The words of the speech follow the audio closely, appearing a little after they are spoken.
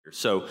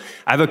So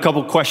I have a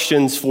couple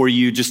questions for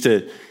you just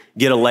to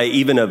get a lay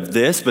even of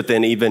this, but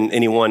then even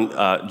anyone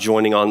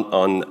joining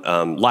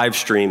on live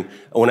stream,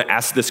 I want to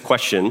ask this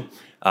question.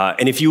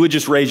 And if you would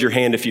just raise your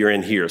hand if you're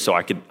in here so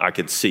I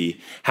could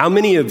see. How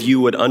many of you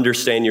would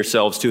understand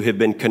yourselves to have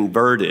been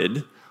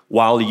converted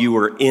while you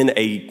were in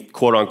a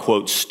quote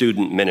unquote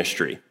student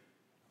ministry?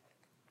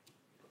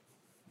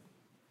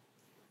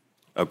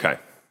 Okay.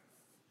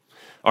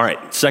 All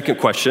right, second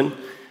question.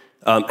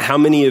 How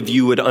many of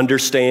you would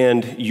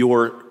understand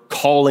your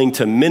calling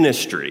to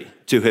ministry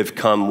to have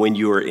come when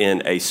you were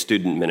in a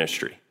student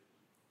ministry?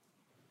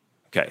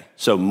 Okay,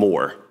 so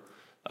more.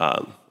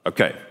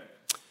 Okay.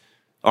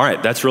 All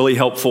right, that's really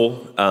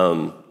helpful.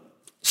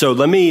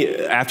 So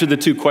after the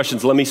two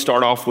questions, let me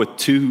start off with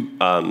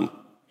two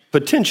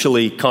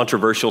potentially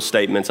controversial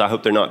statements. I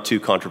hope they're not too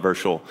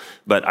controversial,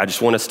 but I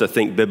just want us to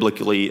think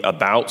biblically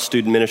about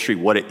student ministry,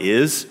 what it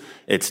is,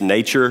 its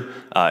nature,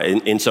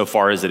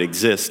 insofar as it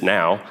exists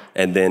now,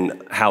 and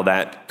then how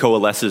that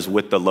coalesces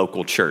with the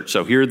local church.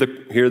 So here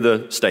are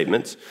the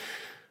statements.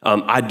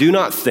 I do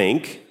not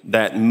think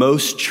that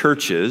most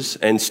churches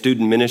and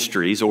student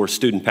ministries, or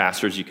student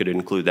pastors, you could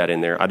include that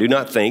in there. I do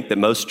not think that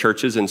most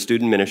churches and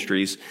student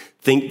ministries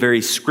think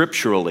very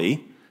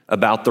scripturally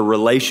about the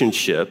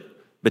relationship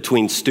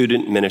between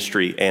student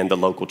ministry and the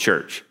local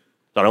church.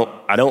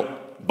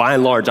 By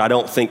and large, I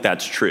don't think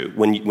that's true.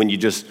 When you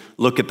just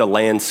look at the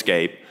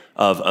landscape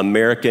of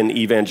American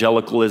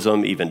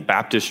evangelicalism, even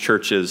Baptist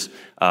churches,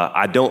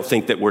 I don't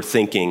think that we're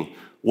thinking,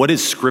 what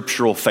is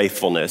scriptural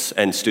faithfulness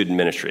and student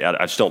ministry?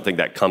 I just don't think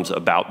that comes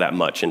about that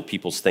much in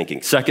people's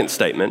thinking. Second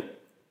statement,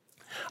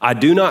 I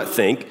do not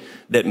think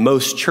that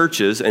most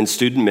churches and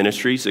student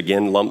ministries,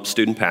 again, lump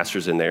student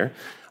pastors in there,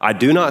 I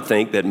do not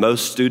think that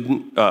most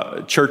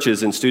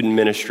churches and student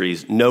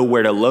ministries know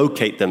where to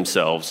locate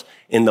themselves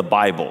in the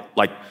Bible.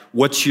 Like,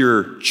 what's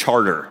your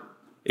charter,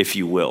 if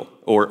you will,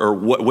 or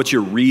what's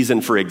your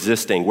reason for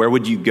existing? Where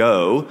would you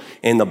go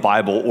in the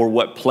Bible, or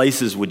what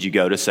places would you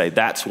go to say,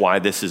 that's why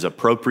this is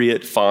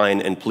appropriate,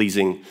 fine, and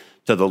pleasing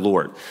to the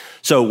Lord?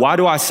 So why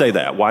do I say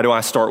that? Why do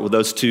I start with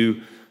those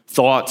two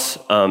thoughts?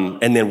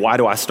 And then why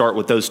do I start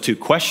with those two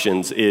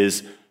questions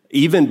is,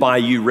 even by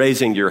you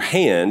raising your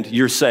hand,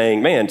 you're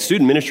saying, man,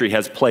 student ministry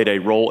has played a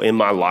role in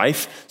my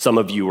life. Some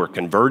of you were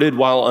converted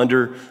while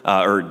under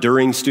or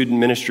during student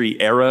ministry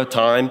era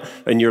time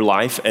in your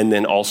life. And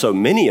then also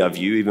many of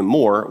you, even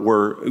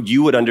more,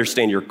 you would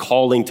understand your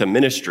calling to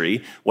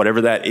ministry, whatever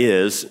that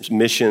is,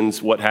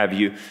 missions, what have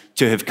you,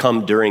 to have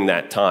come during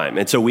that time.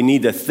 And so we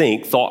need to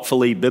think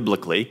thoughtfully,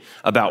 biblically,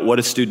 about what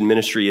a student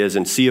ministry is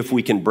and see if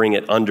we can bring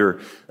it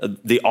under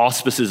the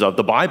auspices of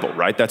the Bible,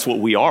 right? That's what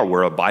we are.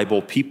 We're a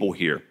Bible people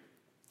here.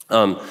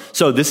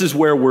 So this is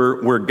where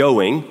we're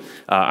going.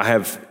 I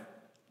have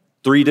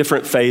three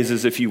different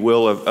phases, if you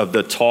will, of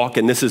the talk,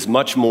 and this is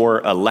much more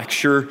a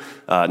lecture,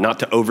 not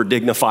to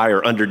over-dignify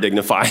or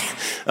under-dignify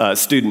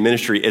student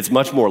ministry. It's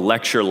much more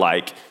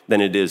lecture-like than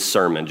it is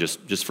sermon,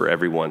 just for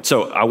everyone.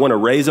 So I want to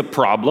raise a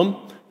problem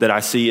that I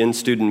see in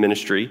student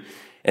ministry,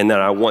 and then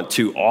I want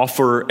to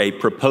offer a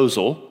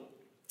proposal,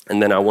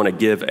 and then I want to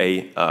give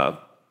a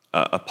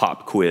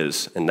pop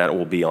quiz, and that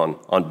will be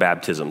on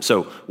baptism.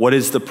 So what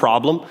is the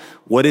problem?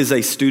 What is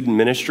a student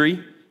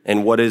ministry?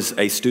 And what is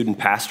a student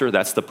pastor?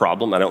 That's the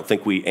problem. I don't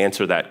think we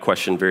answer that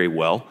question very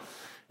well.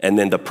 And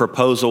then the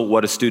proposal,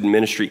 what a student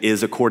ministry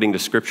is according to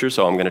Scripture.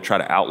 So I'm going to try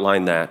to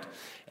outline that.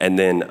 And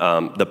then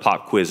the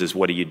pop quiz is,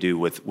 what do you do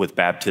with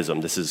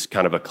baptism? This is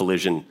kind of a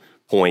collision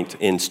point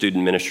in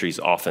student ministries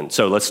often.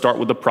 So let's start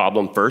with the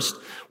problem first.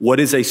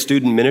 What is a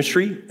student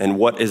ministry and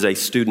what is a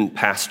student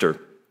pastor?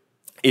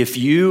 If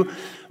you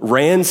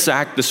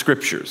ransack the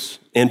Scriptures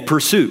in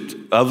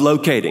pursuit of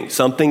locating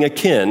something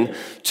akin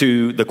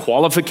to the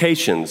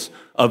qualifications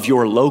of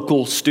your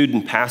local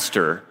student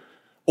pastor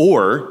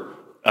or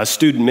a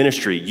student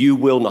ministry, you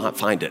will not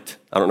find it.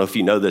 I don't know if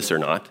you know this or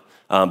not,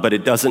 but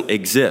it doesn't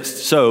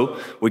exist. So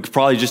we could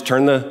probably just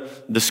turn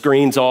the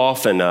screens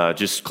off and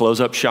just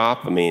close up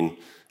shop. I mean,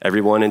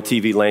 everyone in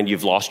TV land,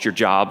 you've lost your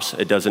jobs.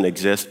 It doesn't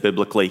exist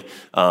biblically.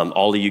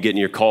 All of you getting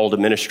your call to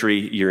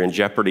ministry, you're in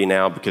jeopardy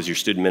now because your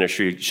student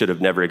ministry should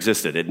have never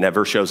existed. It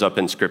never shows up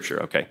in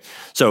Scripture, okay?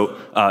 So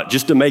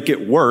just to make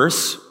it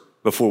worse,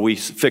 before we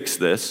fix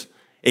this,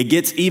 it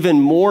gets even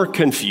more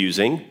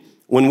confusing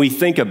when we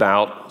think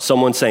about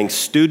someone saying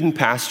student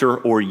pastor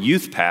or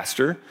youth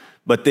pastor,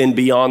 but then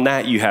beyond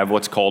that, you have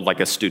what's called like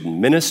a student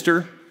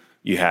minister,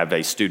 you have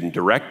a student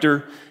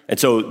director, and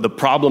so the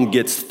problem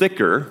gets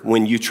thicker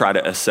when you try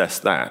to assess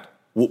that.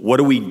 What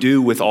do we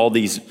do with all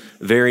these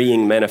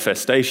varying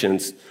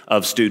manifestations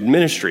of student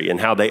ministry and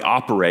how they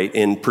operate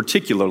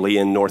particularly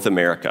in North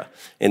America,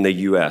 in the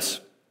U.S.?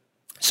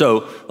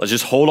 So let's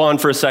just hold on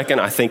for a second.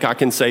 I think I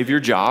can save your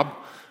job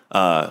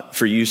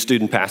for you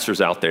student pastors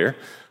out there.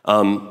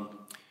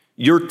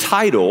 Your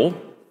title,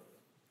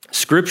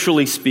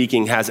 scripturally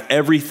speaking, has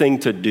everything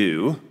to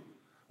do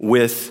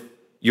with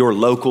your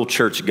local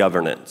church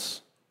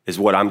governance, is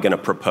what I'm going to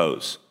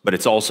propose, but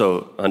it's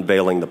also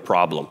unveiling the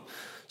problem.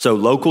 So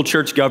local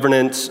church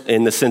governance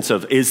in the sense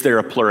of, is there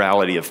a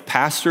plurality of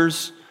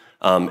pastors?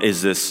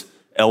 Is this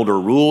elder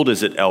ruled?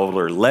 Is it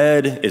elder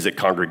led? Is it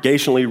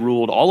congregationally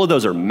ruled? All of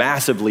those are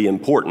massively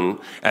important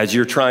as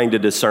you're trying to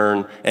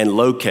discern and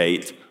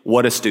locate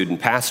what a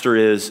student pastor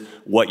is,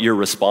 what your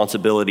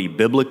responsibility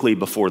biblically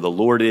before the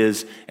Lord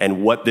is,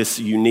 and what this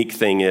unique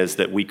thing is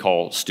that we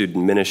call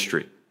student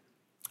ministry.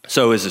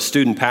 So as a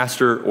student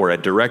pastor or a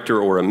director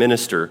or a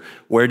minister,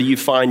 where do you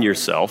find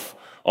yourself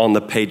on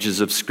the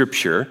pages of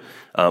Scripture?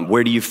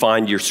 Where do you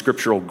find your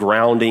scriptural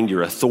grounding,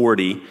 your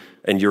authority,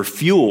 and your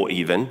fuel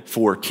even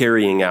for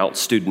carrying out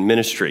student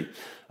ministry?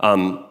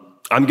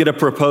 I'm going to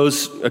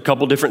propose a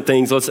couple different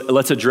things.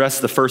 Let's address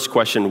the first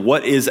question.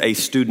 What is a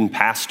student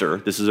pastor?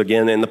 This is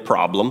again in the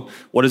problem.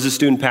 What is a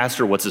student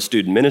pastor? What's a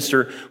student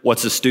minister?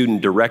 What's a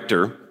student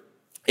director?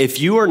 If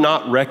you are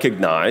not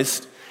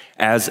recognized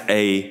as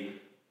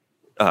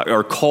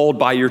or called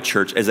by your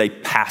church as a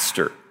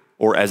pastor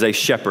or as a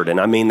shepherd, and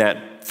I mean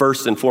that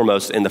first and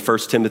foremost in the 1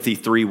 Timothy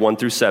 3,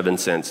 1-7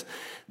 sense,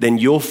 then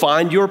you'll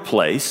find your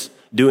place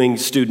doing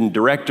student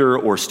director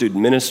or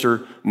student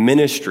minister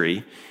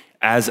ministry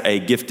as a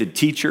gifted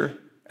teacher,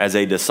 as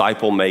a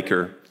disciple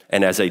maker,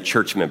 and as a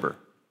church member.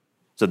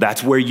 So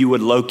that's where you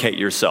would locate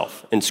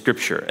yourself in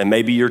Scripture. And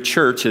maybe your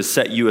church has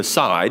set you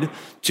aside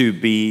to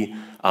be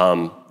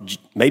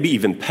maybe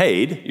even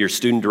paid, your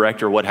student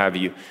director, what have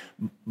you,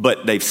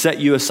 but they've set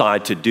you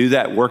aside to do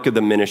that work of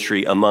the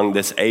ministry among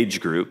this age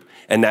group,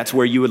 and that's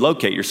where you would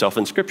locate yourself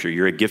in Scripture.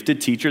 You're a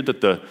gifted teacher that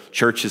the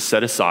church has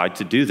set aside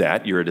to do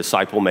that. You're a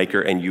disciple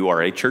maker, and you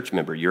are a church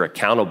member. You're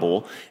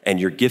accountable, and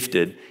you're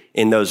gifted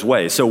in those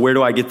ways. So where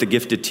do I get the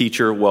gifted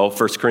teacher? Well,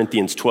 1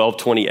 Corinthians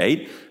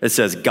 12:28, it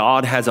says,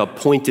 God has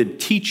appointed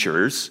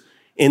teachers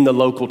in the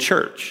local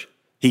church.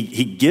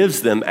 He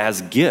gives them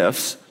as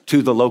gifts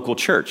to the local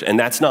church. And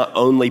that's not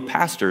only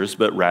pastors,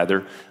 but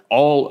rather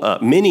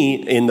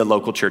many in the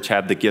local church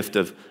have the gift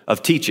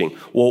of teaching.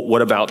 Well,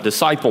 what about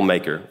disciple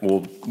maker?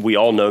 Well, we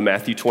all know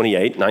Matthew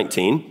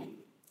 28:19.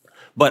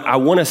 But I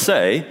want to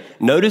say,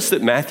 notice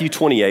that Matthew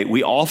 28,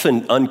 we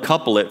often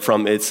uncouple it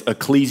from its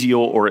ecclesial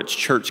or its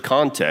church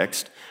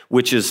context,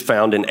 which is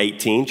found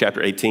in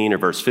chapter 18 or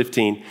verse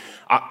 15.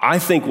 I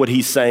think what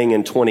he's saying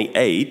in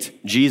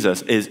 28,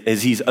 Jesus,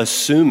 is he's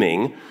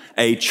assuming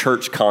a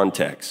church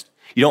context.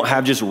 You don't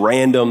have just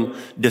random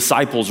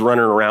disciples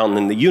running around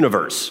in the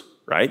universe,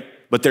 right?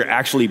 But they're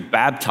actually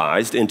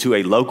baptized into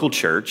a local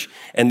church,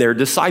 and they're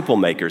disciple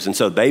makers. And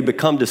so they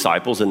become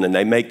disciples, and then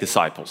they make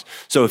disciples.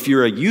 So if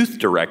you're a youth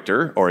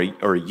director or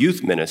a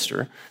youth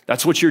minister,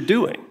 that's what you're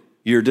doing.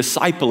 You're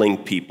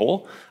discipling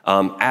people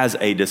as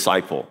a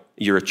disciple.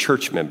 You're a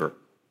church member.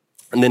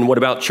 And then what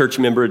about church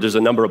member? There's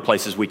a number of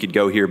places we could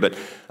go here, but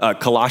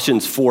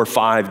Colossians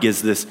 4:5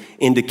 gives this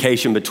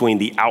indication between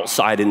the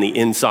outside and the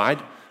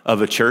inside of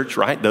a church,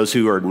 right? Those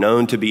who are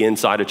known to be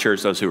inside a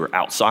church, those who are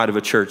outside of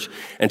a church.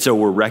 And so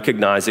we're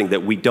recognizing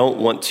that we don't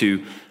want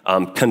to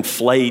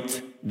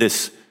conflate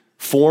this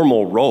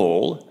formal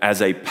role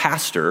as a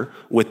pastor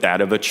with that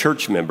of a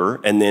church member.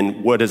 And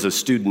then what does a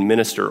student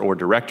minister or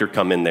director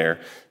come in there?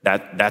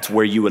 That's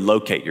where you would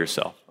locate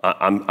yourself.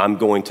 I'm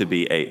going to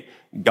be a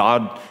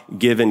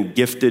God-given,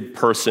 gifted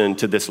person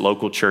to this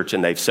local church,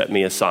 and they've set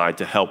me aside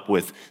to help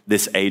with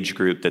this age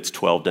group that's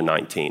 12 to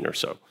 19 or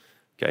so.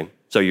 Okay,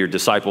 so you're a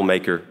disciple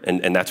maker,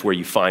 and that's where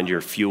you find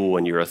your fuel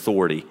and your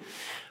authority.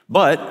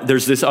 But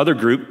there's this other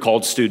group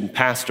called student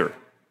pastor.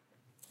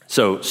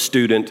 So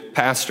student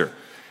pastor.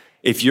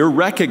 If you're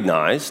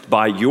recognized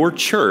by your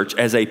church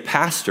as a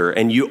pastor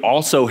and you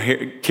also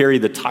carry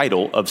the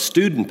title of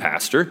student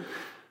pastor,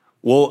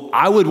 well,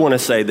 I would want to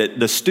say that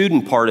the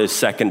student part is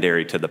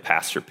secondary to the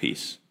pastor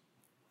piece.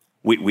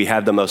 We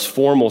have the most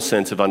formal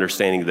sense of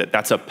understanding that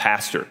that's a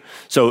pastor.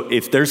 So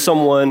if there's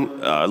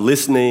someone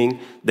listening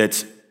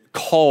that's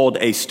called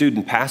a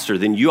student pastor,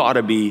 then you ought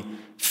to be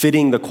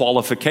fitting the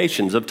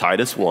qualifications of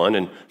Titus 1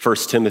 and 1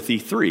 Timothy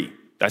 3.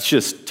 That's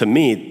just, to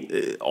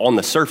me, on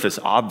the surface,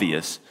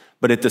 obvious.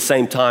 But at the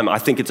same time, I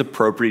think it's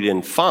appropriate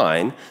and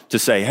fine to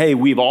say, hey,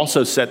 we've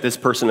also set this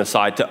person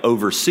aside to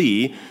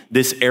oversee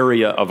this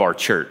area of our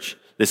church,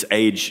 this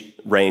age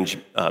range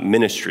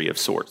ministry of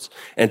sorts.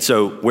 And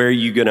so where are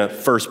you going to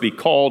first be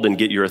called and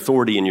get your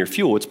authority and your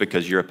fuel? It's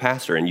because you're a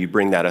pastor and you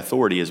bring that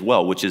authority as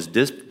well, which is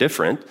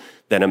different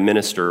than a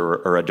minister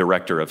or a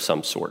director of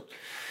some sort.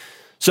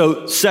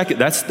 So second,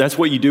 that's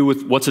what you do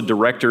with what's a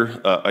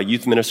director, a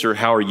youth minister.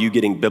 How are you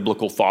getting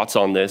biblical thoughts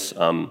on this?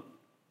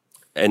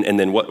 And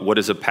then what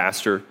is a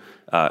pastor,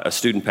 a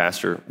student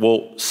pastor?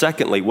 Well,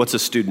 secondly, what's a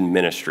student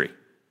ministry?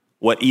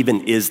 What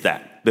even is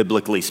that,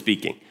 biblically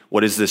speaking?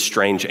 What is this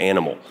strange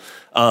animal?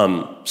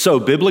 So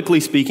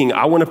biblically speaking,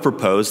 I want to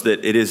propose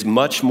that it is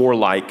much more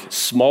like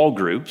small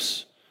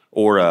groups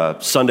or a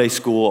Sunday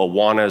school,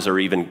 Awanas, or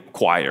even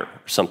choir,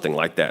 or something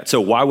like that. So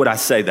why would I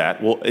say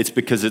that? Well, it's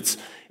because it's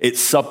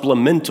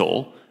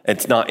supplemental,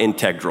 it's not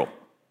integral.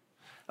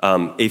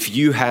 If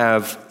you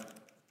have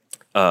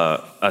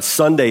a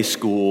Sunday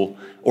school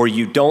or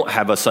you don't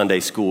have a Sunday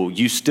school,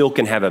 you still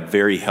can have a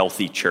very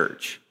healthy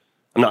church.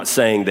 I'm not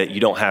saying that you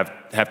don't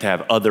have to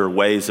have other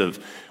ways of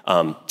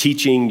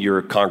teaching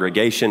your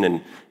congregation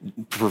and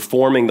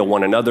performing the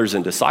one another's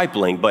and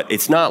discipling, but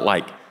it's not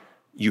like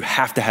you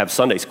have to have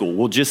Sunday school.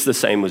 Well, just the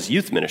same as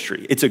youth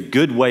ministry. It's a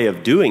good way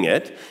of doing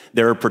it.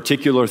 There are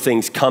particular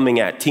things coming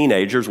at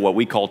teenagers, what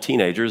we call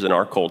teenagers in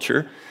our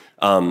culture,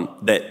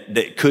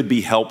 that could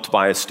be helped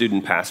by a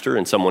student pastor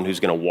and someone who's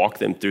going to walk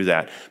them through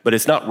that. But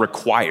it's not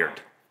required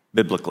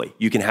biblically.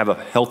 You can have a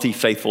healthy,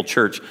 faithful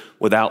church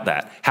without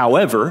that.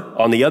 However,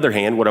 on the other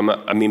hand, what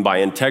I mean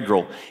by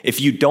integral, if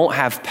you don't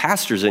have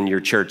pastors in your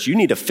church, you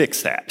need to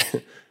fix that,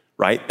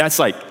 right?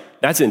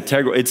 That's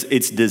integral.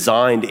 It's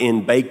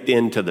designed baked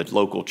into the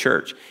local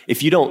church.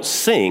 If you don't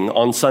sing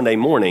on Sunday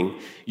morning,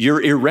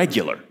 you're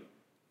irregular.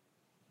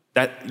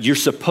 That you're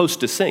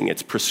supposed to sing.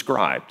 It's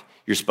prescribed.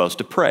 You're supposed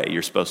to pray.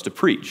 You're supposed to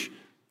preach.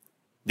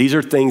 These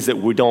are things that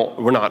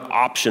we're not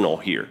optional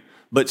here.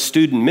 But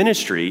student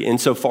ministry,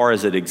 insofar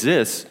as it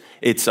exists,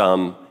 it's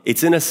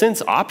in a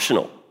sense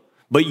optional.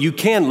 But you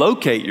can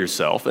locate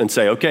yourself and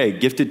say, okay,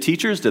 gifted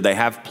teachers, do they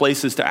have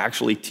places to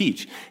actually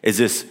teach? Is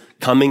this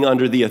coming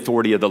under the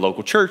authority of the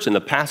local church and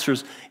the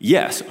pastors?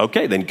 Yes.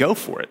 Okay, then go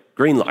for it.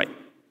 Green light.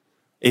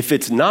 If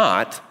it's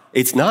not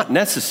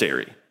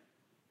necessary.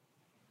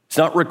 It's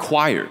not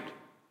required.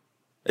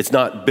 It's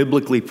not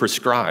biblically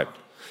prescribed.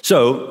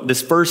 So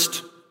this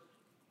first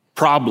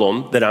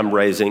problem that I'm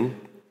raising,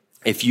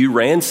 if you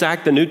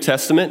ransack the New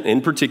Testament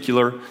in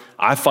particular,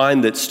 I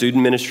find that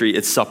student ministry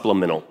is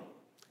supplemental.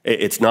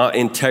 It's not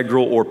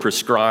integral or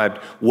prescribed.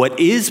 What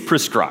is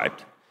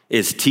prescribed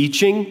is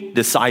teaching,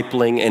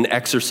 discipling, and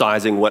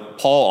exercising what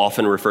Paul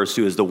often refers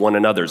to as the one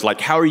another's.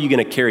 Like, how are you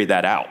going to carry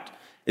that out?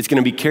 It's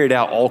going to be carried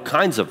out all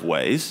kinds of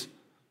ways.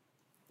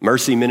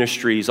 Mercy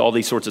ministries, all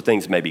these sorts of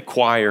things, maybe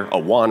choir,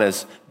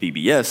 Awanas,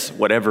 VBS,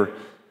 whatever.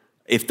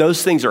 If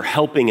those things are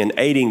helping and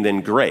aiding,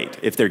 then great.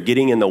 If they're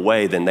getting in the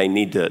way, then they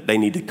need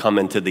to come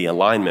into the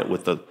alignment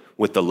with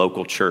the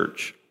local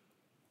church.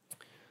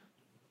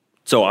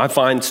 So I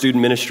find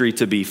student ministry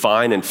to be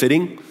fine and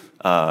fitting.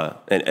 And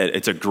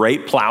it's a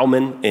great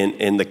plowman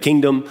in the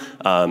kingdom.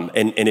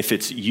 And if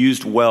it's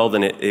used well,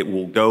 then it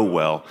will go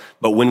well.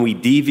 But when we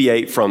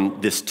deviate from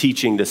this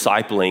teaching,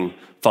 discipling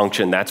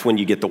function, that's when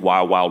you get the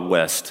wild, wild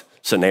west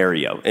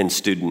scenario in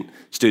student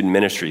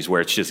ministries,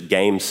 where it's just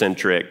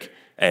game-centric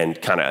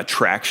and kind of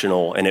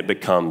attractional, and it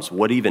becomes,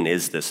 what even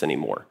is this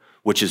anymore?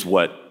 Which is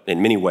what,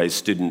 in many ways,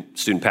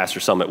 Student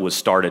Pastor Summit was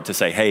started to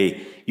say,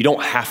 hey, you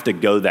don't have to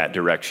go that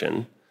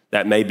direction.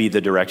 That may be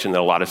the direction that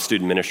a lot of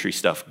student ministry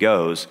stuff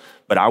goes,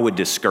 but I would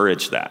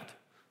discourage that.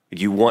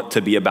 You want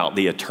to be about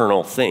the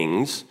eternal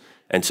things,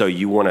 and so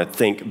you want to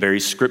think very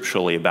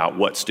scripturally about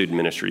what student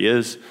ministry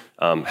is,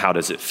 how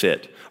does it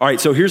fit. All right,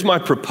 so here's my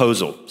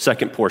proposal,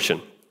 second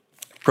portion.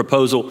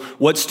 Proposal,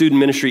 what student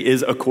ministry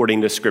is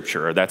according to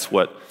Scripture, or that's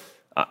what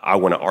I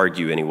want to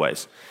argue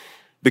anyways.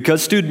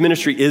 Because student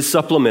ministry is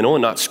supplemental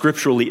and not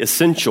scripturally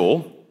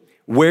essential,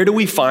 where do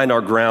we find our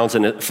grounds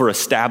for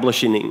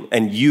establishing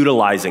and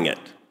utilizing it?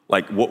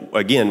 Like,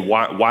 again,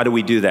 why do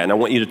we do that? And I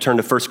want you to turn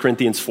to 1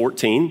 Corinthians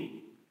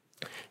 14,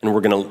 and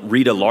we're going to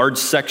read a large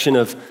section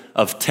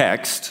of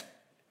text.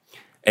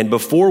 And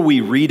before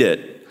we read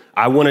it,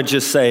 I want to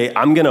just say,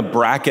 I'm going to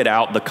bracket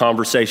out the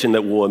conversation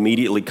that will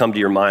immediately come to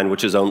your mind,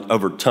 which is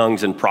over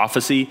tongues and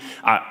prophecy.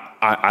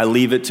 I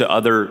leave it to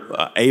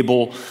other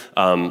able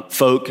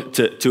folk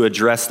to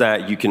address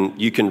that. You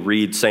can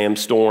read Sam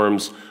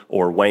Storms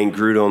or Wayne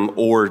Grudem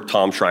or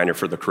Tom Schreiner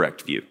for the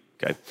correct view.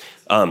 Okay,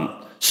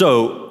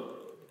 so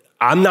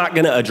I'm not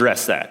going to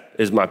address that.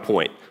 Is my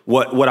point.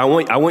 What I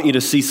want you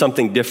to see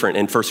something different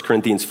in 1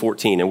 Corinthians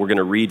 14, and we're going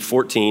to read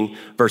 14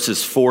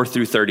 verses 4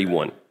 through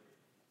 31.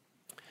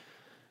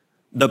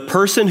 The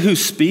person who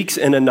speaks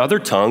in another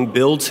tongue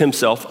builds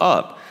himself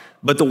up,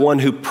 but the one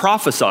who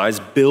prophesies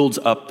builds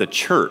up the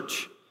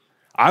church.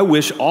 I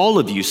wish all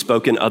of you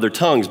spoke in other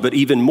tongues, but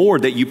even more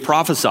that you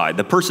prophesy.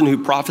 The person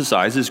who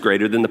prophesies is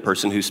greater than the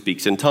person who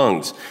speaks in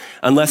tongues,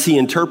 unless he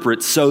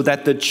interprets, so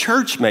that the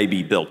church may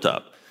be built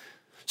up.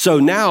 So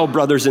now,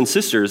 brothers and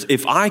sisters,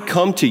 if I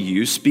come to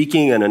you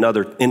speaking in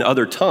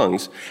other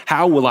tongues,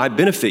 how will I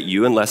benefit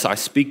you unless I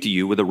speak to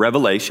you with a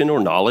revelation or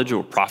knowledge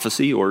or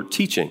prophecy or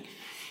teaching?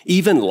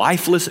 Even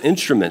lifeless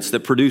instruments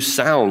that produce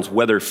sounds,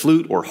 whether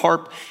flute or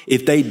harp,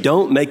 if they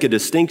don't make a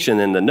distinction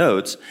in the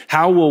notes,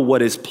 how will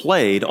what is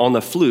played on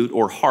the flute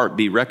or harp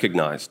be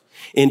recognized?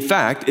 In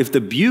fact, if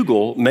the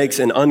bugle makes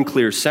an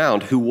unclear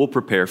sound, who will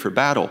prepare for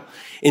battle?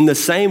 In the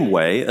same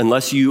way,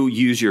 unless you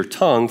use your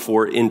tongue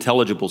for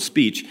intelligible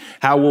speech,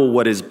 how will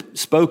what is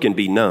spoken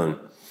be known?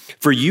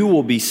 For you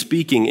will be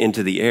speaking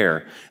into the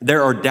air.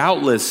 There are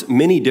doubtless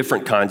many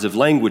different kinds of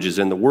languages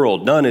in the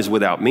world. None is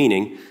without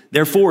meaning.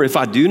 Therefore, if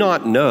I do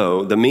not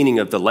know the meaning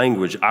of the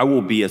language, I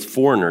will be a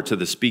foreigner to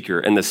the speaker,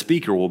 and the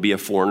speaker will be a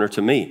foreigner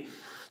to me.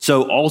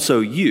 So also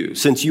you,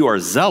 since you are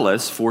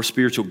zealous for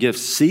spiritual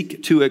gifts,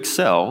 seek to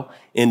excel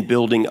in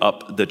building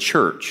up the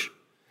church.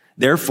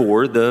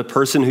 Therefore, the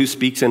person who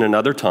speaks in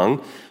another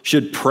tongue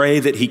should pray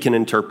that he can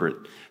interpret.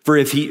 For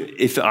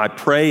if I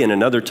pray in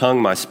another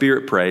tongue, my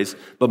spirit prays,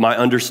 but my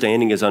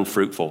understanding is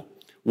unfruitful.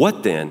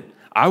 What then?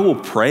 I will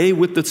pray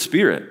with the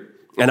Spirit,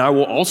 and I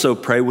will also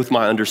pray with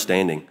my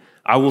understanding.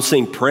 I will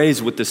sing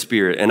praise with the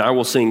Spirit, and I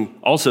will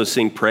also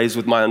sing praise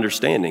with my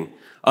understanding.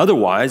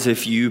 Otherwise,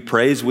 if you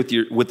praise with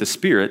the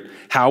Spirit,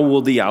 how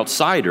will the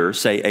outsider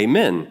say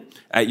amen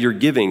at your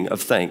giving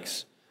of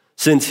thanks,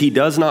 since he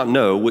does not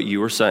know what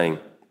you are saying?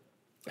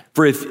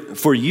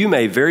 For you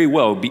may very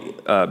well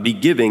be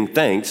giving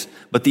thanks,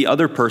 but the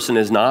other person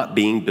is not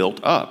being built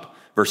up.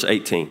 Verse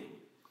 18.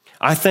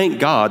 I thank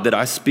God that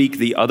I speak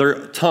in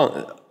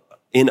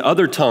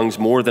other tongues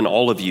more than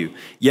all of you.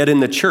 Yet in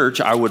the church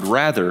I would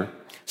rather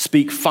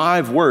speak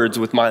 5 words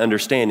with my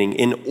understanding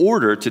in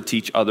order to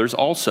teach others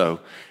also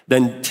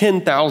than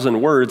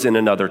 10,000 words in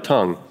another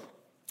tongue.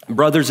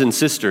 Brothers and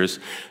sisters,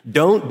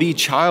 don't be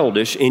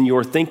childish in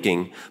your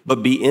thinking,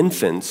 but be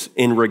infants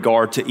in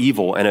regard to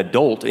evil and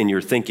adult in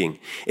your thinking.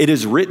 It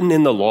is written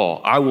in the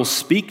law, I will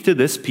speak to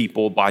this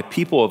people by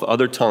people of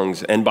other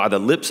tongues and by the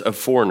lips of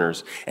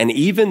foreigners, and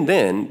even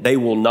then they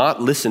will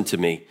not listen to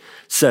me,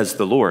 says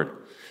the Lord.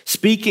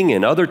 Speaking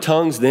in other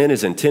tongues then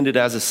is intended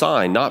as a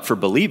sign, not for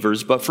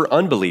believers, but for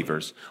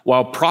unbelievers,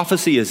 while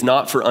prophecy is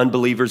not for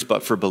unbelievers,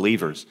 but for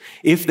believers.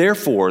 If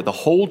therefore the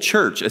whole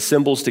church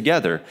assembles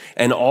together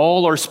and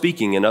all are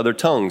speaking in other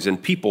tongues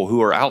and people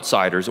who are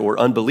outsiders or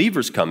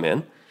unbelievers come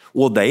in,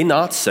 will they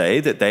not say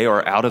that they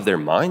are out of their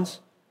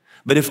minds?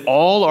 But if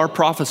all are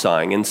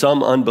prophesying and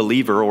some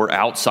unbeliever or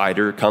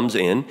outsider comes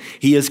in,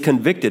 he is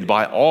convicted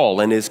by all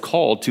and is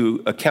called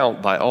to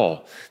account by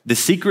all. The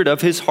secret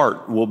of his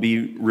heart will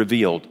be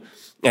revealed,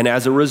 and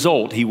as a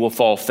result, he will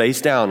fall face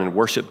down and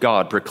worship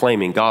God,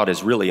 proclaiming God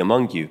is really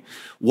among you.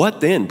 What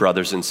then,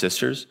 brothers and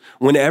sisters?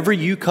 Whenever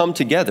you come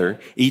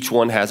together, each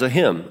one has a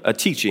hymn, a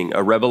teaching,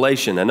 a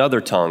revelation, another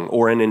tongue,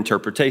 or an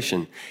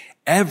interpretation.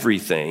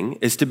 Everything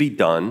is to be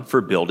done for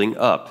building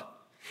up.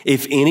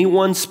 If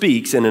anyone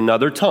speaks in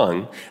another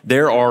tongue,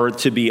 there are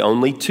to be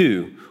only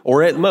 2,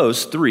 or at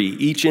most 3,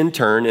 each in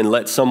turn, and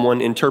let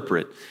someone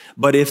interpret.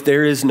 But if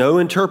there is no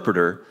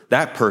interpreter,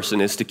 that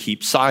person is to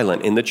keep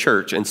silent in the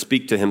church and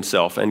speak to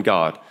himself and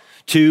God.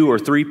 2 or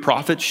 3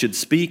 prophets should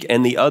speak,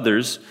 and the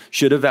others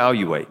should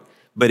evaluate.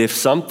 But if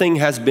something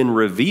has been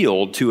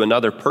revealed to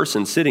another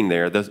person sitting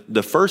there,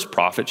 the first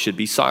prophet should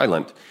be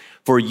silent.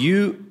 For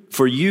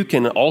you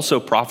can also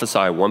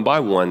prophesy one by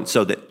one,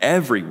 so that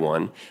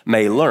everyone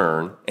may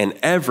learn and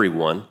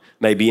everyone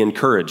may be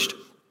encouraged.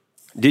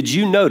 Did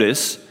you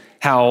notice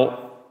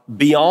how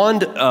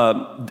beyond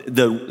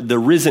the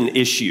risen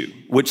issue,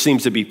 which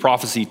seems to be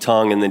prophecy,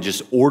 tongue, and then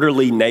just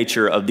orderly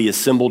nature of the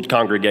assembled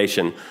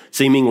congregation,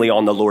 seemingly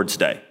on the Lord's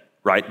day,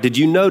 right? Did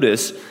you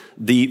notice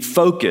the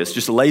focus,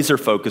 just laser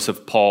focus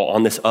of Paul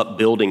on this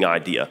upbuilding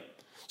idea?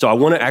 So I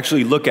want to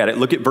actually look at it.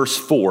 Look at verse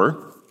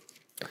 4.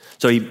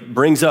 So he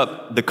brings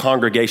up the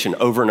congregation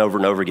over and over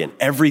and over again.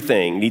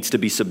 Everything needs to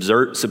be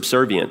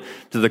subservient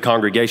to the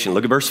congregation.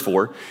 Look at verse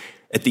 4.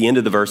 At the end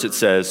of the verse, it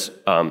says,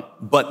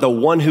 but the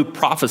one who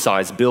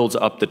prophesies builds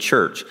up the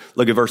church.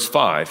 Look at verse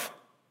 5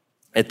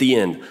 at the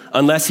end.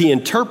 Unless he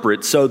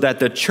interprets so that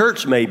the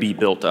church may be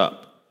built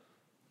up.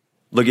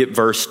 Look at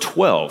verse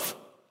 12.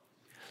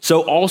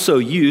 So also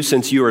you,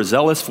 since you are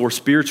zealous for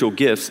spiritual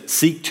gifts,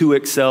 seek to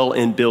excel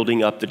in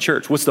building up the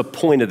church. What's the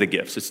point of the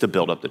gifts? It's to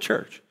build up the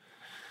church.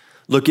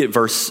 Look at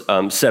verse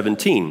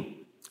 17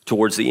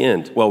 towards the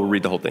end. Well, we'll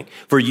read the whole thing.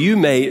 For you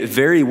may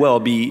very well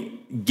be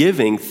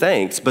giving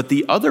thanks, but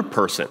the other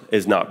person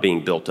is not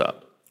being built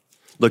up.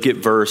 Look at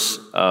verse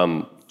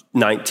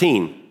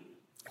 19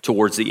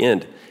 towards the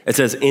end. It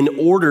says, in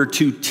order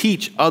to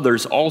teach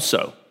others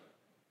also.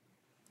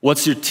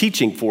 What's your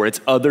teaching for?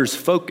 It's others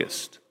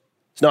focused.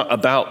 It's not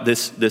about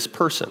this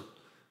person.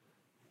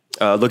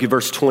 Look at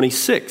verse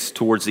 26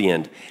 towards the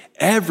end.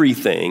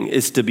 Everything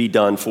is to be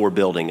done for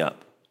building up.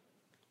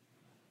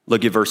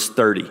 Look at verse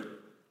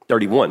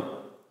 31.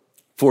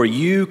 For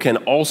you can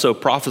also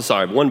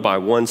prophesy one by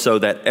one so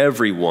that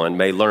everyone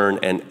may learn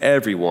and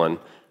everyone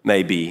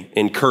may be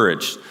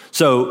encouraged.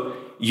 So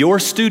your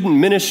student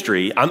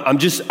ministry, I'm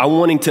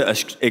wanting to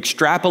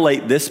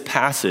extrapolate this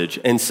passage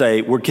and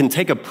say we can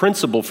take a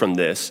principle from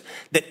this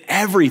that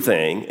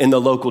everything in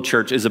the local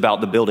church is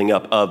about the building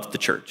up of the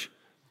church.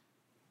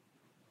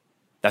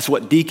 That's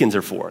what deacons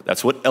are for.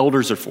 That's what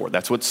elders are for.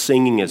 That's what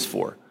singing is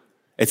for.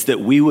 It's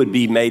that we would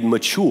be made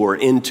mature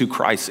into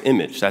Christ's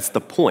image. That's the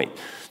point.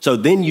 So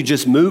then you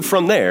just move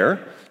from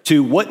there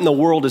to what in the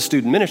world is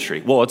student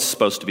ministry? Well, it's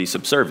supposed to be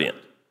subservient.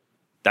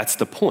 That's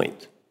the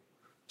point.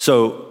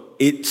 So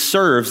it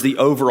serves the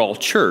overall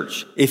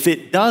church. If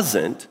it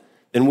doesn't,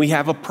 then we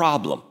have a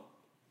problem.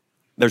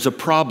 There's a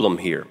problem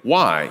here.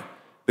 Why?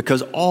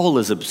 Because all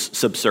is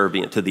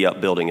subservient to the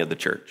upbuilding of the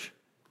church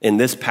in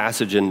this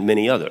passage and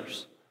many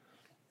others.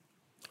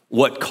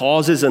 What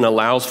causes and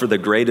allows for the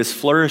greatest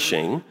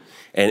flourishing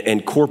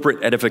and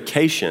corporate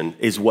edification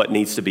is what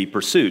needs to be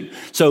pursued.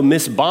 So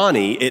Miss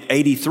Bonnie at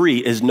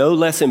 83 is no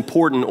less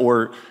important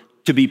or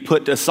to be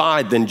put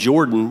aside than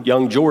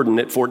young Jordan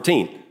at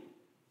 14.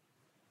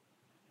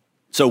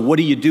 So what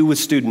do you do with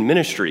student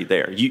ministry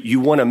there? You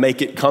want to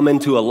make it come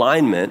into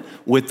alignment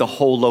with the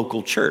whole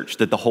local church,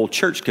 that the whole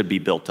church could be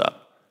built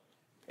up.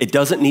 It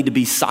doesn't need to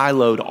be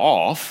siloed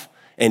off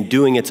and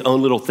doing its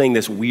own little thing,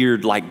 this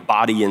weird like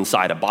body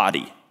inside a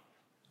body,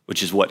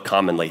 which is what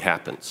commonly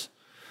happens.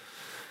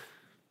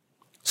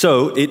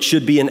 So it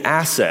should be an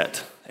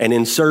asset and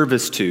in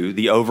service to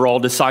the overall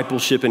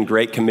discipleship and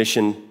Great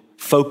Commission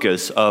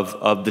focus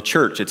of the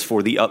church. It's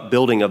for the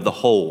upbuilding of the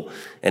whole.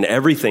 And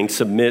everything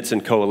submits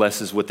and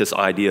coalesces with this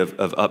idea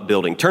of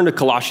upbuilding. Turn to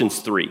Colossians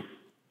 3.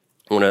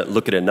 I want to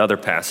look at another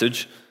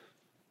passage.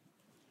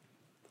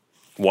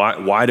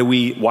 Why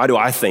do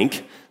I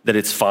think that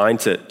it's fine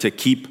to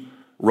keep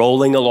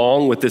rolling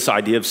along with this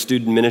idea of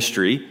student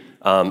ministry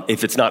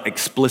if it's not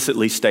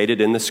explicitly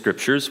stated in the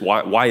scriptures?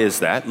 Why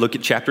is that? Look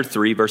at chapter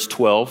 3, verse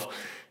 12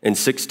 and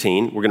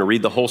 16. We're going to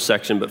read the whole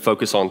section, but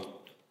focus on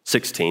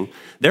 16.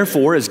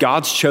 Therefore, as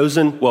God's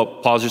chosen, well,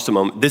 pause just a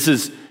moment. This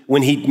is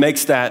when he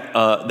makes that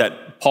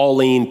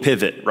Pauline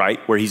pivot, right?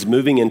 Where he's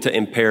moving into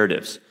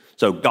imperatives.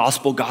 So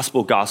gospel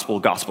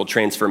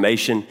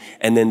transformation,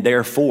 and then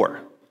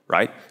therefore,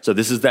 right? So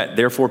this is that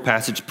therefore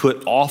passage,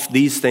 put off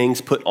these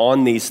things, put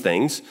on these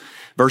things.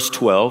 Verse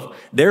 12,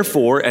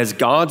 therefore, as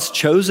God's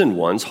chosen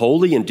ones,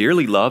 holy and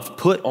dearly loved,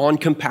 put on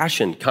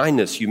compassion,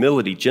 kindness,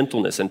 humility,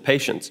 gentleness, and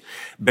patience,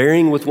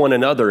 bearing with one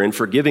another and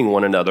forgiving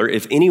one another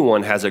if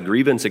anyone has a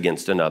grievance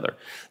against another.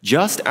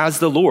 Just as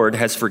the Lord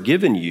has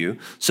forgiven you,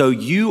 so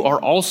you are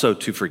also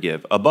to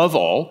forgive. Above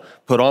all,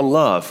 put on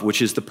love,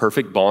 which is the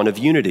perfect bond of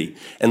unity,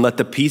 and let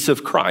the peace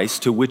of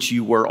Christ, to which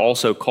you were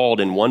also called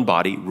in one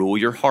body, rule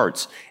your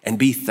hearts, and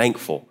be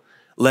thankful.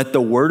 Let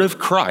the word of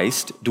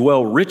Christ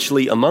dwell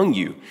richly among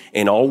you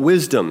in all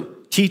wisdom,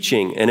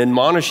 teaching and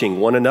admonishing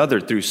one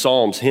another through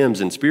psalms, hymns,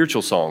 and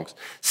spiritual songs,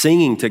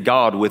 singing to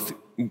God with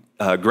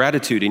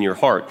gratitude in your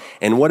heart.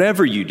 And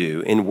whatever you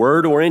do, in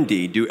word or in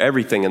deed, do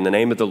everything in the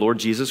name of the Lord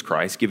Jesus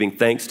Christ, giving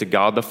thanks to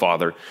God the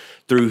Father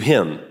through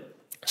him.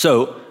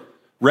 So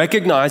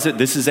recognize that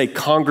this is a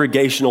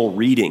congregational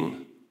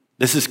reading.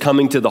 This is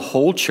coming to the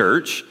whole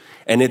church.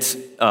 And it's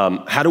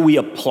how do we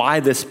apply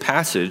this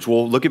passage?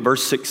 Well, look at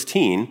verse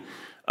 16.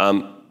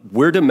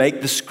 We're to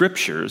make the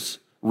scriptures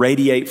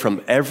radiate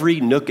from every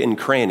nook and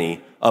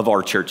cranny of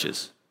our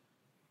churches.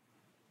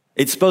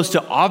 It's supposed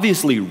to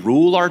obviously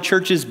rule our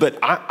churches, but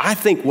I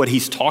think what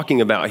he's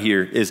talking about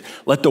here is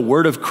let the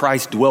word of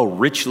Christ dwell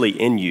richly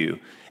in you.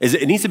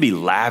 It needs to be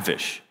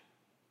lavish.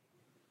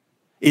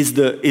 Is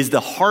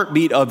the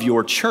heartbeat of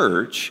your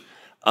church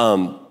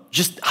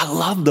I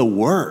love the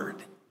word.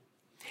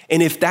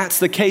 And if that's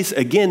the case,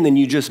 again, then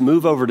you just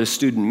move over to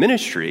student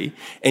ministry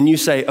and you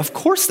say, of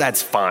course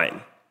that's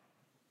fine.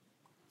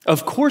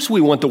 Of course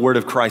we want the word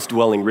of Christ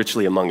dwelling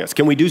richly among us.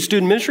 Can we do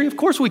student ministry? Of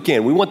course we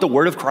can. We want the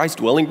word of Christ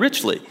dwelling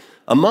richly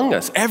among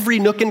us, every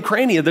nook and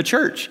cranny of the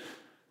church.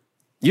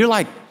 You're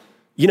like,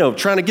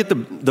 trying to get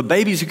the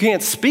babies who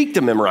can't speak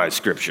to memorize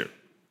scripture.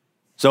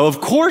 So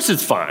of course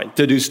it's fine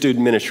to do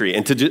student ministry,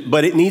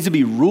 but it needs to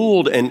be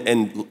ruled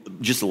and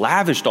just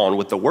lavished on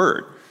with the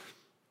word.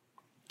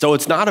 So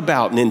it's not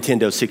about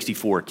Nintendo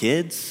 64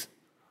 kids.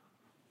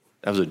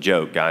 That was a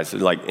joke, guys.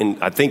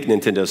 I think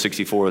Nintendo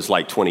 64 was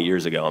like 20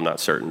 years ago. I'm not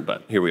certain,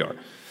 but here we are.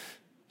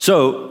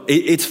 So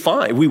it's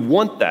fine. We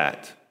want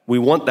that. We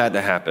want that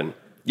to happen.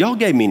 Y'all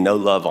gave me no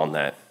love on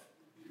that.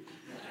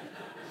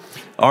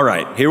 All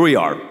right, here we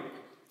are.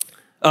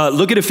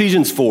 Look at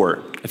Ephesians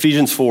 4,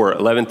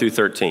 11 through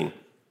 13.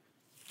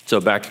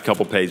 So back a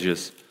couple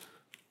pages.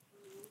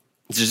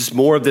 It's just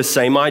more of this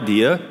same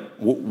idea.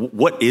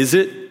 What is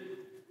it?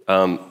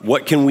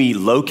 What can we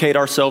locate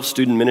ourselves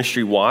student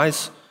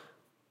ministry-wise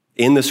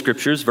in the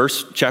scriptures?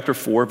 Chapter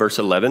 4, verse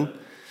 11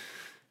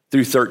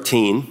 through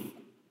 13.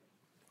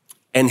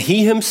 And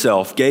he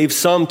himself gave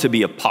some to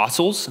be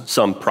apostles,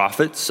 some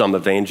prophets, some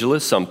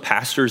evangelists, some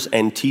pastors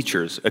and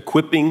teachers,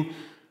 equipping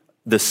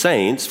the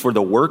saints for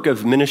the work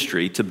of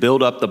ministry to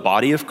build up the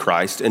body of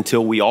Christ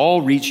until we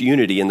all reach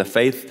unity in the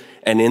faith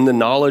and in the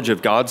knowledge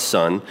of God's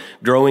Son,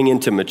 growing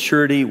into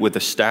maturity with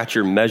a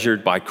stature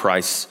measured by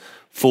Christ's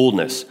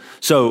fullness.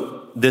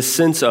 So this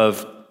sense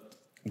of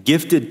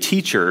gifted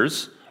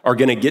teachers are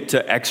going to get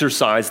to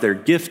exercise their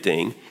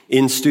gifting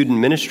in student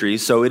ministry.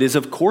 So it is,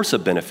 of course, a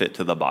benefit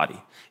to the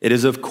body. It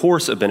is, of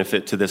course, a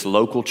benefit to this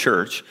local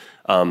church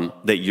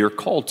that you're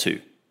called to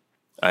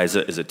as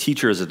a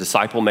teacher, as a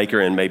disciple maker,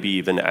 and maybe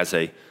even as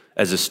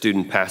a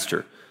student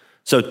pastor.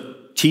 So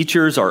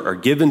teachers are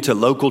given to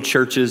local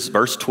churches,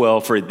 verse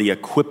 12, for the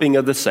equipping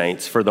of the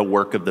saints for the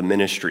work of the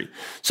ministry.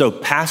 So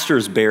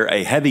pastors bear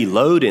a heavy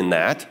load in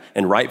that,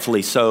 and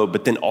rightfully so,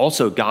 but then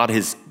also God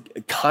has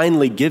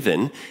kindly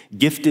given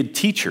gifted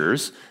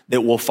teachers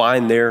that will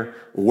find their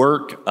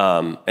work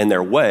and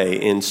their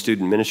way in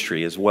student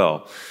ministry as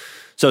well.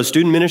 So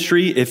student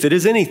ministry, if it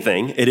is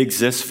anything, it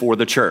exists for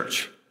the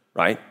church,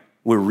 right?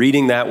 We're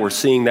reading that, we're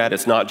seeing that.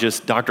 It's not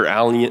just Dr.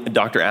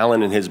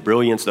 Allen and his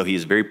brilliance, though he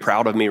is very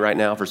proud of me right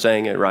now for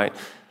saying it, right?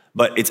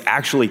 But it's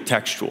actually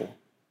textual.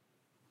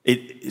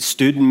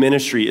 Student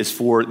ministry is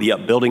for the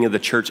upbuilding of the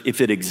church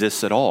if it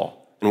exists at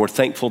all. And we're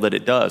thankful that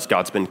it does.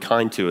 God's been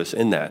kind to us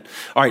in that.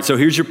 All right, so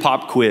here's your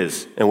pop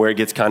quiz and where it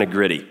gets kind of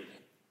gritty.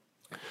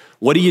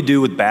 What do you do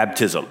with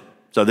baptism?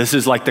 So this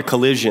is like the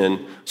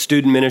collision.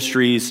 Student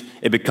ministries,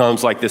 it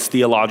becomes like this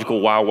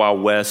theological Wild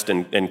Wild West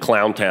and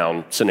Clown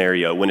Town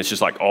scenario when it's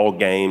just like all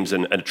games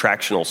and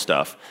attractional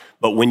stuff.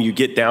 But when you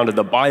get down to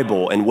the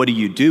Bible and what do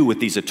you do with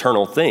these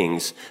eternal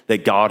things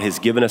that God has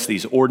given us,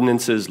 these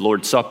ordinances,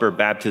 Lord's Supper,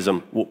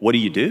 baptism, what do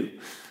you do?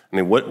 I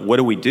mean, what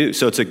do we do?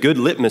 So it's a good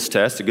litmus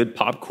test, a good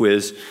pop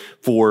quiz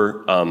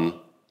for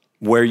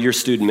where your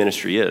student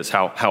ministry is.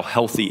 How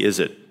healthy is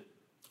it?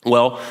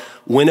 Well,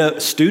 when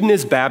a student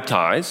is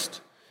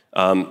baptized,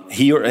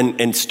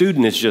 and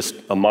student is just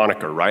a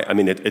moniker, right? I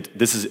mean,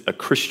 this is a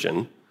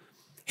Christian.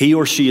 He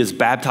or she is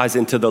baptized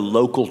into the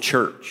local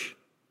church,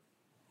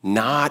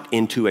 not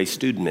into a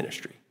student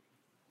ministry,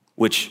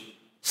 which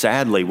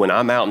sadly, when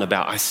I'm out and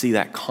about, I see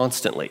that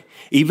constantly.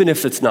 Even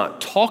if it's not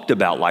talked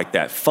about like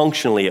that,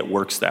 functionally it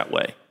works that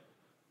way.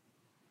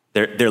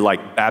 They're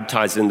like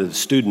baptized into the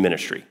student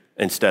ministry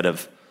instead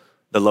of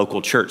the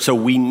local church. So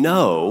we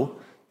know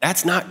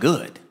that's not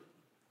good.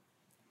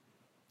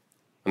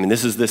 I mean,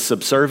 this is this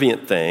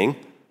subservient thing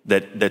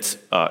that's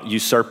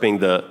usurping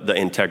the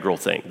integral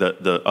thing,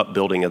 the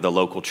upbuilding of the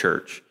local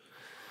church.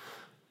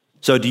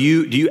 So do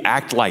you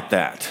act like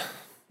that?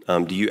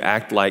 Do you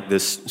act like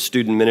this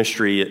student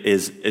ministry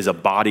is a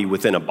body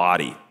within a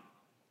body?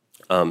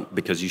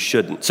 Because you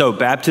shouldn't. So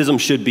baptism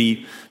should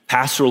be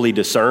pastorally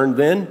discerned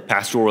then,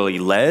 pastorally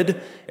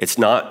led. It's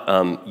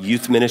not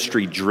youth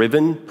ministry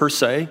driven per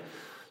se.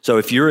 So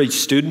if you're a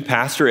student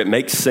pastor, it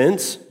makes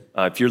sense.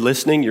 If you're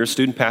listening, you're a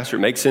student pastor, it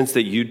makes sense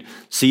that you'd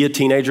see a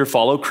teenager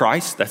follow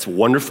Christ. That's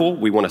wonderful.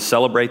 We want to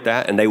celebrate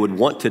that. And they would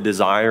want to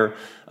desire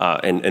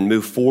and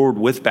move forward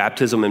with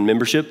baptism and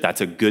membership.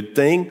 That's a good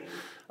thing.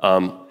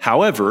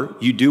 However,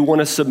 you do want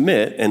to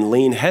submit and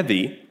lean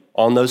heavy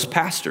on those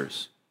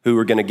pastors who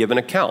are going to give an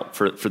account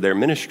for their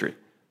ministry.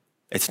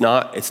 It's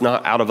not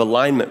out of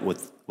alignment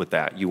with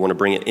that. You want to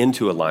bring it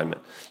into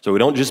alignment. So we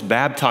don't just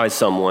baptize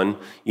someone,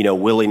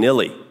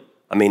 willy-nilly.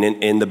 I mean,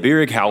 in the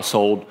Bierig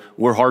household,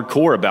 we're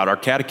hardcore about our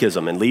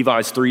catechism. And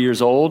Levi's 3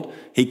 years old.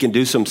 He can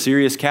do some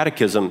serious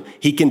catechism.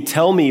 He can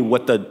tell me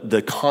what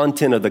the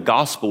content of the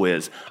gospel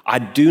is. I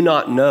do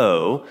not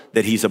know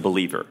that he's a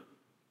believer.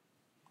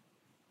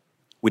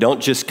 We don't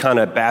just kind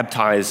of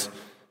baptize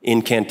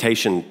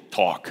incantation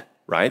talk,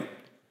 right?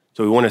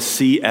 So we want to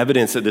see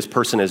evidence that this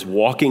person is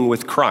walking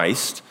with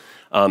Christ,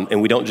 and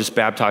we don't just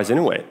baptize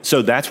anyway.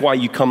 So that's why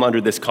you come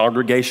under this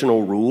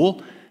congregational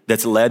rule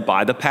that's led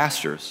by the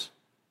pastors.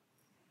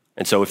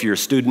 And so if you're a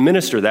student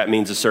minister, that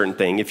means a certain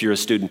thing. If you're a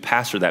student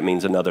pastor, that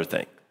means another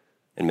thing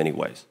in many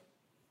ways.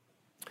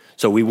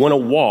 So we want to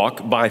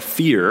walk by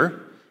fear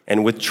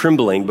and with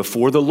trembling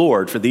before the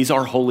Lord, for these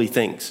are holy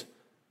things.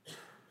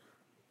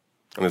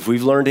 I mean, if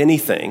we've learned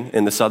anything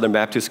in the Southern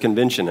Baptist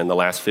Convention in the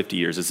last 50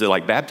 years, it's that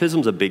like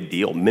baptism's a big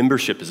deal.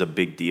 Membership is a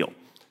big deal.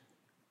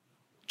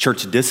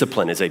 Church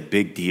discipline is a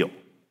big deal.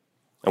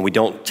 And we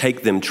don't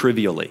take them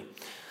trivially.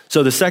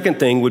 So the second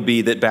thing would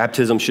be that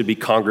baptism should be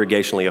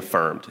congregationally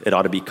affirmed. It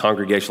ought to be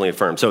congregationally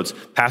affirmed. So it's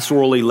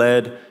pastorally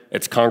led,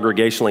 it's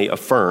congregationally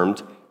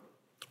affirmed.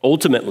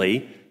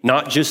 Ultimately,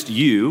 not just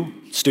you,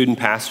 student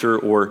pastor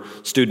or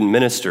student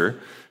minister,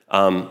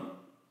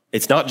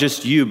 it's not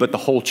just you, but the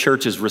whole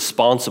church is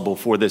responsible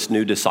for this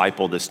new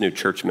disciple, this new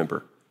church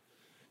member.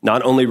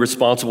 Not only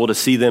responsible to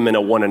see them in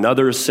a one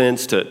another's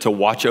sense, to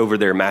watch over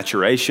their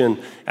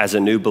maturation as a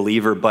new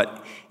believer,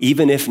 but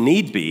even if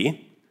need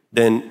be,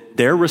 then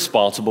they're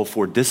responsible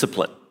for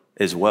discipline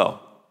as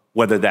well,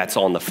 whether that's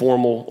on the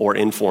formal or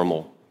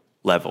informal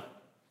level.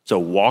 So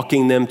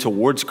walking them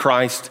towards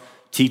Christ,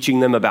 teaching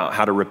them about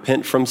how to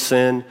repent from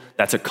sin,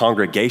 that's a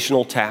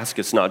congregational task.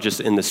 It's not just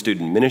in the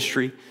student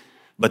ministry.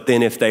 But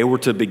then if they were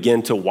to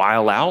begin to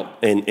while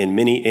out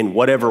in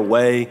whatever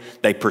way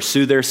they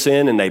pursue their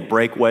sin and they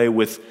break way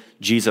with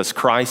Jesus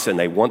Christ and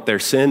they want their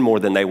sin more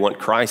than they want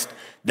Christ,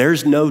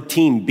 there's no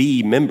team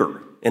B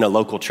member in a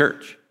local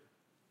church.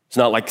 It's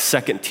not like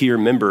second tier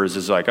members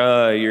is like,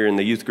 you're in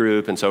the youth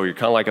group and so you're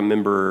kind of like a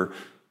member.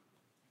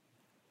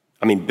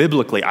 I mean,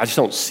 biblically, I just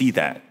don't see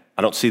that.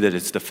 I don't see that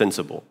it's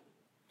defensible.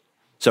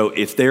 So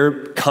if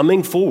they're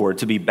coming forward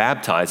to be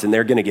baptized, and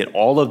they're going to get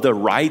all of the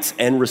rights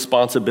and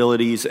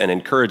responsibilities and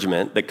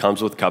encouragement that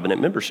comes with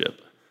covenant membership.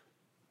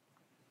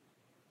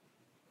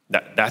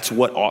 That's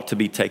what ought to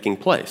be taking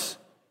place.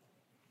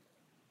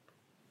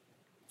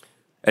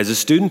 As a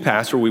student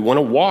pastor, we want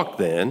to walk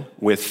then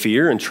with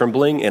fear and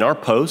trembling in our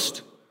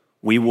post.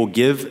 We will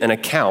give an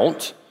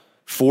account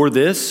for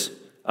this.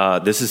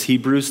 This is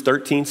Hebrews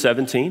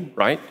 13:17,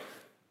 right?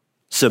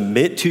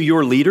 Submit to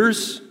your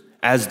leaders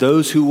as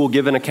those who will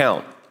give an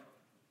account.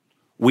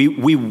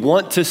 We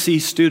want to see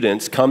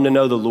students come to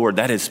know the Lord.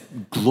 That is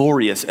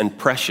glorious and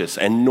precious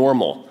and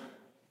normal.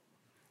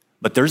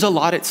 But there's a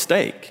lot at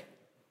stake.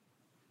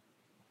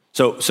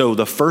 So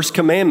the first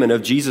commandment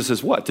of Jesus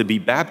is what? To be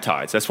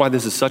baptized. That's why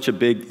this is such a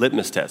big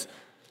litmus test.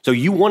 So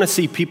you want to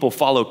see people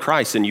follow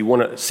Christ and you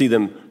want to see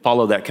them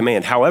follow that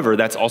command. However,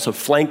 that's also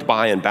flanked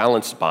by and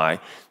balanced by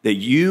that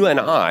you and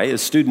I,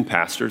 as student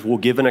pastors, will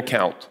give an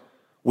account.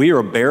 We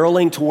are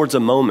barreling towards a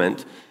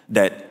moment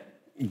that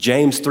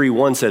James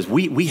 3:1 says,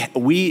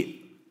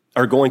 we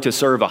are going to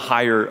serve a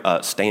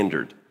higher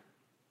standard.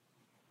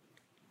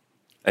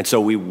 And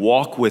so we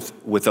walk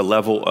with a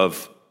level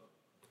of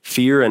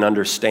fear and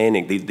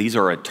understanding. These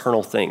are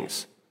eternal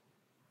things.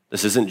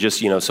 This isn't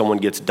just, someone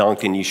gets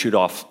dunked and you shoot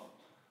off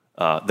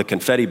the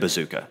confetti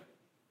bazooka.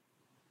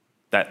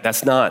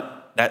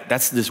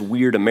 That's this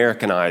weird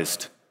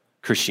Americanized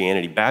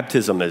Christianity.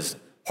 Baptism is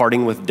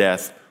parting with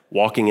death,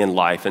 walking in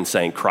life and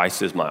saying,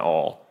 Christ is my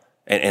all,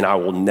 and I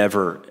will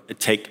never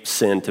take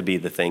sin to be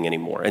the thing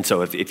anymore. And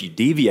so if you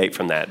deviate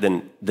from that,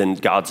 then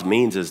God's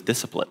means is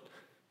discipline.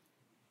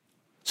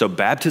 So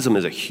baptism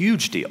is a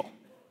huge deal.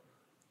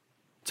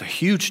 It's a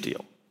huge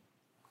deal.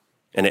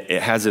 And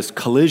it has this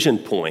collision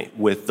point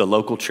with the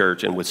local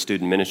church and with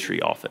student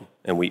ministry often,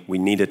 and we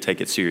need to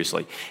take it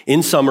seriously.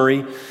 In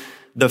summary,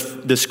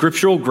 the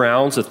scriptural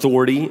grounds,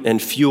 authority,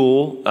 and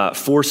fuel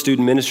for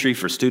student ministry,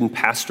 for student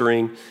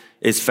pastoring,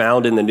 is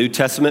found in the New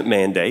Testament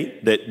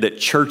mandate that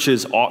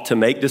churches ought to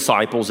make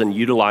disciples and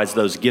utilize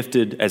those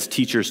gifted as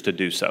teachers to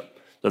do so.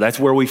 So that's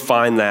where we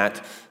find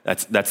that.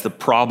 That's the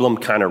problem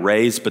kind of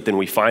raised, but then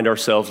we find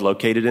ourselves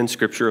located in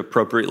Scripture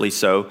appropriately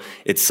so.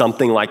 It's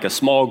something like a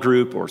small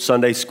group or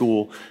Sunday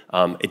school.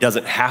 It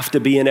doesn't have to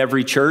be in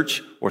every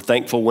church. We're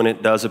thankful when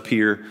it does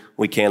appear.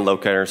 We can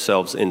locate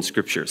ourselves in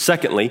Scripture.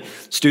 Secondly,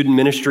 the student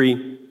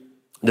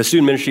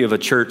ministry of a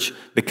church,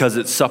 because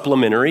it's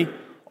supplementary,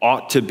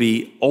 ought to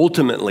be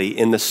ultimately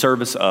in the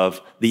service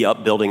of the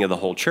upbuilding of the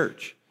whole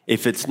church.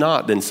 If it's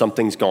not, then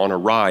something's gone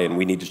awry and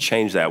we need to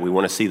change that. We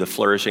want to see the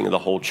flourishing of the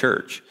whole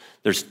church.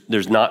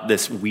 There's not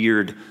this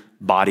weird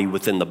body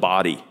within the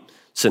body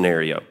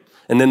scenario.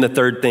 And then the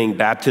third thing,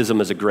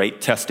 baptism is a great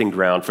testing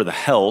ground for the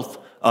health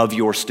of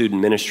your student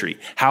ministry.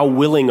 How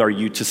willing are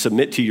you to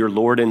submit to your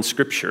Lord in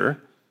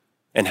Scripture?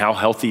 And how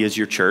healthy is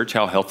your church?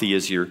 How healthy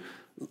is your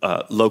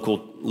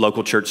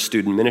local church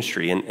student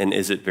ministry? And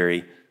is it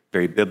very,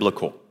 very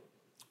biblical?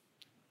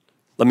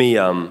 Let me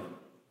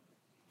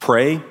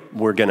pray.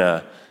 We're going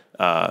to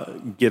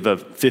give a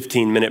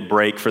 15-minute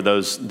break for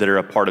those that are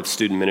a part of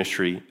Student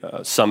Ministry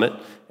Summit.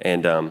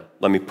 And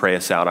let me pray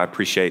us out. I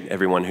appreciate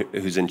everyone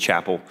who's in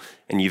chapel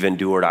and you've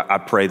endured. I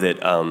pray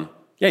that,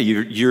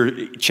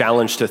 you're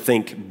challenged to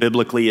think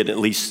biblically, and at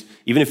least,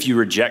 even if you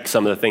reject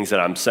some of the things that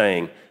I'm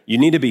saying, you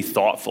need to be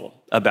thoughtful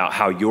about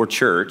how your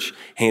church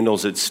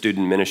handles its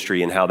student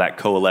ministry and how that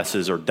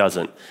coalesces or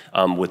doesn't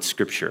with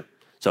Scripture.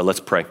 So let's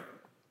pray.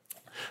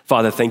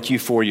 Father, thank you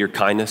for your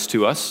kindness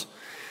to us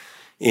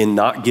in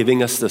not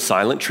giving us the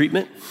silent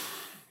treatment.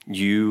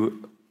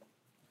 You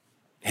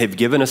have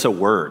given us a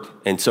word,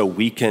 and so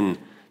we can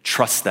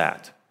trust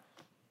that.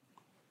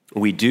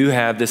 We do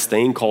have this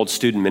thing called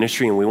student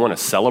ministry, and we want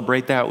to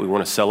celebrate that. We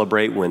want to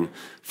celebrate when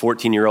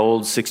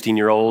 14-year-olds,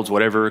 16-year-olds,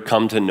 whatever,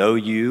 come to know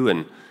you,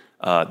 and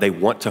they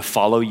want to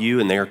follow you,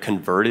 and they are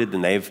converted,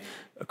 and they've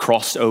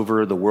crossed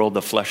over the world,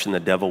 the flesh, and the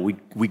devil.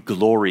 We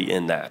glory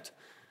in that.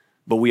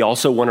 But we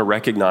also want to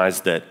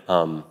recognize that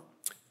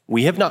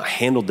we have not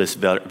handled this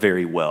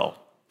very well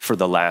for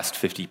the last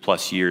 50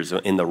 plus years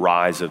in the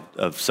rise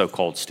of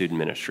so-called student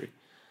ministry.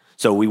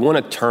 So we want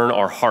to turn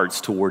our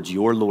hearts towards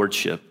your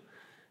lordship,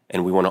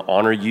 and we want to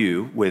honor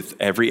you with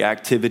every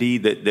activity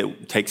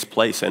that takes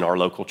place in our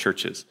local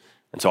churches.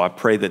 And so I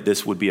pray that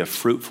this would be a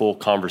fruitful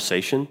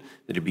conversation,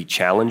 that it'd be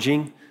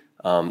challenging,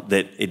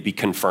 that it'd be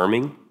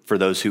confirming for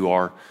those who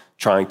are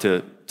trying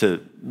to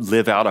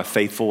live out a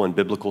faithful and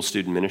biblical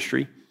student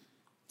ministry.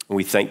 And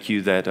we thank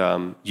you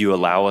that you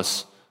allow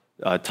us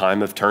a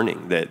time of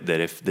turning, that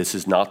if this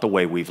is not the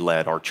way we've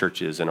led our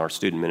churches and our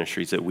student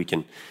ministries, that we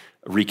can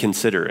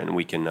reconsider and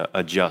we can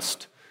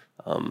adjust.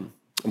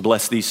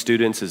 Bless these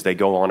students as they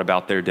go on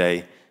about their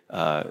day,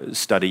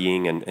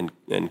 studying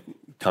and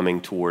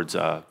coming towards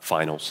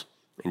finals.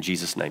 In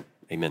Jesus' name,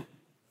 amen.